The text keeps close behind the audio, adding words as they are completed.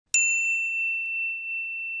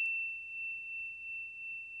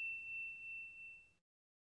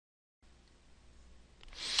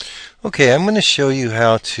Okay, I'm going to show you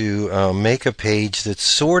how to make a page that's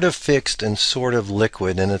sort of fixed and sort of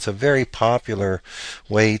liquid, and it's a very popular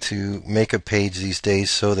way to make a page these days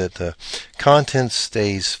so that the content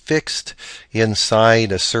stays fixed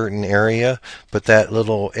inside a certain area, but that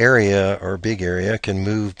little area or big area can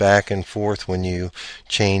move back and forth when you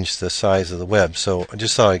change the size of the web. So I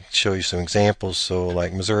just thought I'd show you some examples. So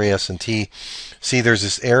like Missouri S&T, see there's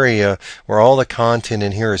this area where all the content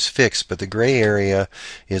in here is fixed, but the gray area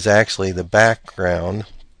is actually the background.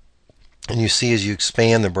 And you see as you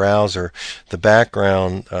expand the browser, the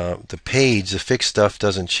background, the page, the fixed stuff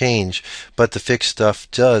doesn't change, but the fixed stuff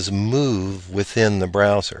does move within the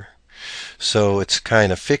browser. So it's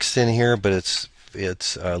kind of fixed in here, but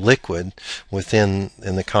it's liquid within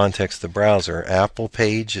in the context of the browser. Apple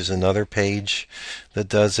page is another page that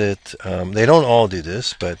does it. They don't all do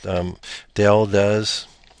this, but Dell does.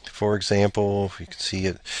 For example, you can see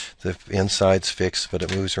it, the inside's fixed, but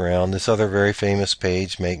it moves around. This other very famous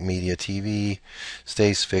page, Make Media TV,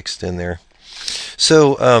 stays fixed in there.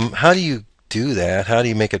 So how do you do that? How do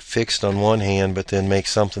you make it fixed on one hand, but then make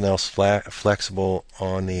something else flexible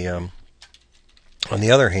on the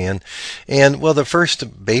other hand? And well, the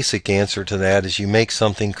first basic answer to that is you make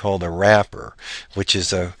something called a wrapper, which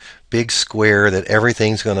is a big square that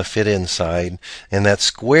everything's going to fit inside, and that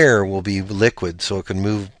square will be liquid, so it can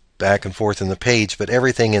move back and forth in the page, but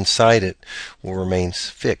everything inside it will remain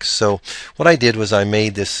fixed. So what I did was I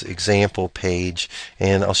made this example page,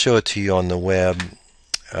 and I'll show it to you on the web,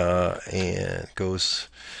 and it goes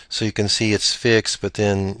so you can see it's fixed, but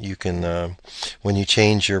then you can when you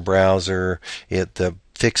change your browser,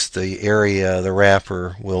 fix the area, the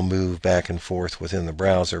wrapper will move back and forth within the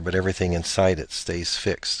browser, but everything inside it stays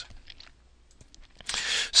fixed.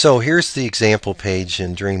 So here's the example page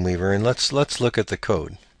in Dreamweaver, and let's look at the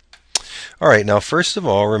code. All right, now first of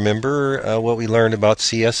all, remember what we learned about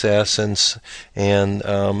CSS and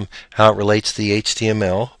how it relates to the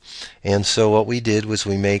HTML. And so what we did was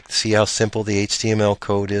see how simple the HTML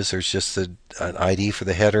code is. There's just an ID for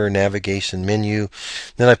the header, navigation, menu.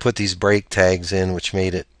 Then I put these break tags in, which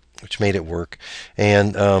made it work.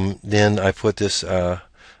 And then I put this, and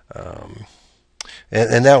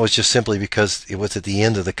that was just simply because it was at the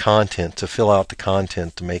end of the content to fill out the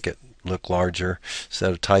content to make it look larger instead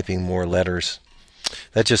of typing more letters.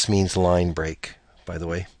 That just means line break, by the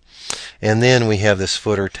way. And then we have this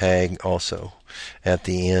footer tag also at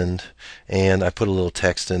the end, and I put a little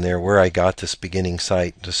text in there where I got this beginning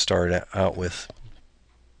site to start out with.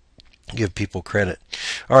 Give people credit.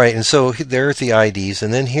 All right, and so there's the IDs,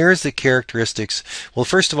 and then here's the characteristics. Well,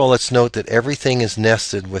 first of all, let's note that everything is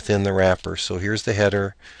nested within the wrapper. So here's the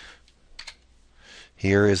header,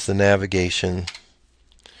 here is the navigation,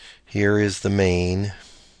 here is the main,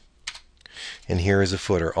 and here is a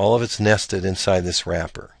footer. All of it's nested inside this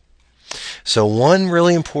wrapper. So one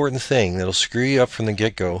really important thing that'll screw you up from the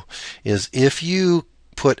get-go is if you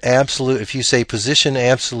say position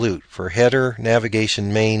absolute for header,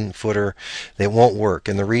 navigation, main, footer, they won't work.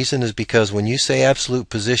 And the reason is because when you say absolute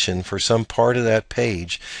position for some part of that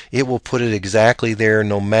page, it will put it exactly there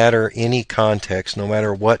no matter any context, no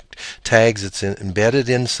matter what tags it's embedded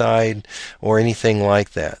inside or anything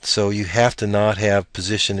like that. So you have to not have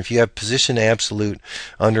position. If you have position absolute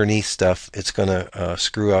underneath stuff, it's going to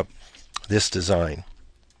screw up this design.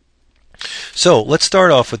 So let's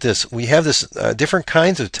start off with this. We have this different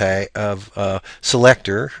kinds of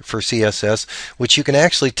selector for CSS, which you can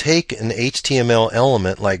actually take an HTML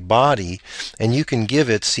element like body, and you can give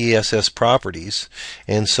it CSS properties.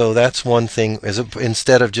 And so that's one thing.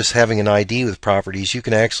 Instead of just having an ID with properties, you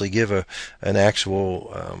can actually give an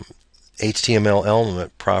actual HTML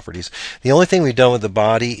element properties. The only thing we've done with the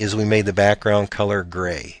body is we made the background color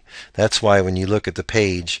gray. That's why when you look at the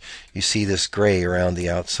page, you see this gray around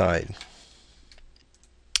the outside.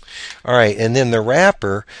 All right, and then the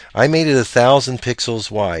wrapper, I made it 1,000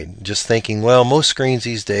 pixels wide, just thinking, well, most screens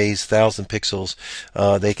these days, 1,000 pixels,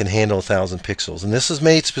 they can handle 1,000 pixels. And this is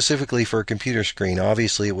made specifically for a computer screen.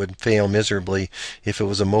 Obviously, it would fail miserably if it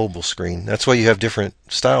was a mobile screen. That's why you have different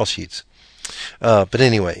style sheets. But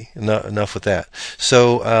anyway, enough with that.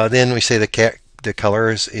 So then we say the color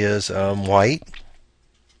is white.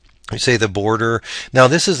 We say the border. Now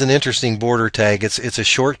this is an interesting border tag. It's a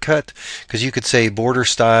shortcut because you could say border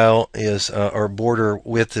style is or border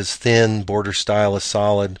width is thin, border style is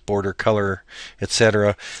solid, border color,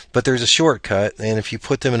 etc. But there's a shortcut, and if you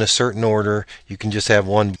put them in a certain order, you can just have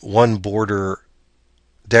one border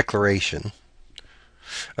declaration.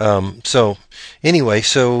 So anyway,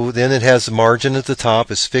 so then it has the margin at the top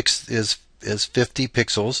is fixed is 50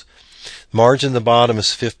 pixels. Margin at the bottom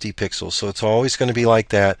is 50 pixels, so it's always going to be like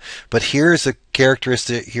that. But here's the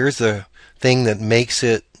characteristic, here's the thing that makes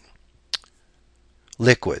it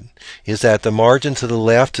liquid, is that the margin to the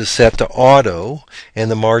left is set to auto and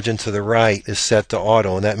the margin to the right is set to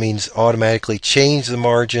auto, and that means automatically change the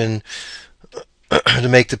margin to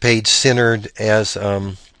make the page centered as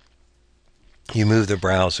you move the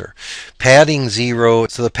browser. Padding 0,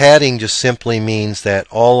 so the padding just simply means that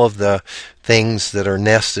all of the things that are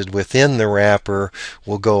nested within the wrapper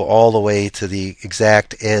will go all the way to the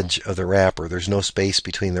exact edge of the wrapper. There's no space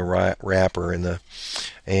between the wrapper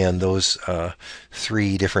and those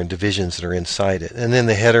three different divisions that are inside it. And then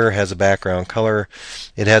the header has a background color.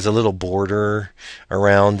 It has a little border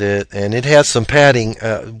around it, and it has some padding,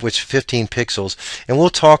 which 15 pixels. And we'll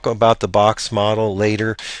talk about the box model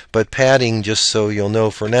later, but padding, just so you'll know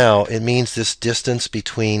for now, it means this distance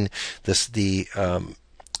between the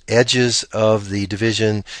edges of the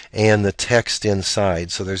division and the text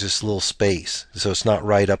inside. So there's this little space, so it's not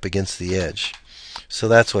right up against the edge. So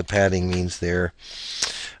that's what padding means there.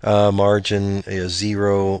 Margin is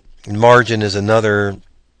 0. Margin is another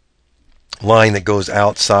line that goes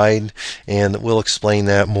outside, and we'll explain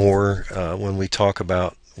that more when we talk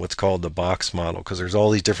about what's called the box model, because there's all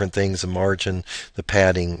these different things: the margin, the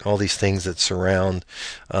padding, all these things that surround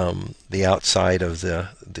the outside of the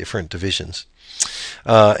different divisions.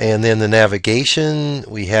 And then the navigation,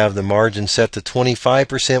 we have the margin set to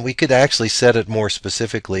 25%. We could actually set it more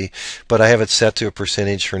specifically, but I have it set to a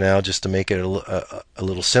percentage for now just to make it a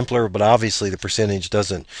little simpler. But obviously the percentage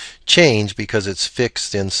doesn't change because it's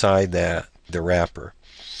fixed inside the wrapper.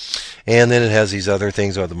 And then it has these other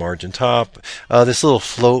things about the margin top. This little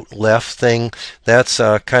float left thing, that's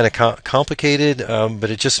kind of complicated, but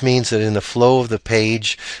it just means that in the flow of the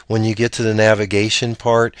page, when you get to the navigation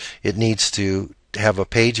part, it needs to have a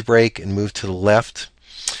page break and move to the left.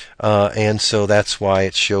 And so that's why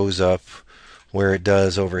it shows up where it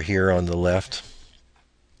does over here on the left.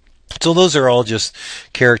 So those are all just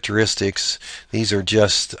characteristics. These are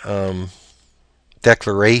just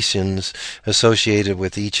declarations associated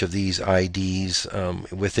with each of these IDs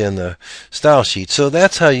within the style sheet. So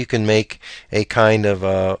that's how you can make a kind of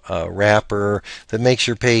a wrapper that makes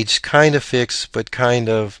your page kind of fixed but kind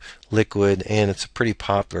of liquid, and it's a pretty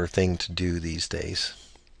popular thing to do these days.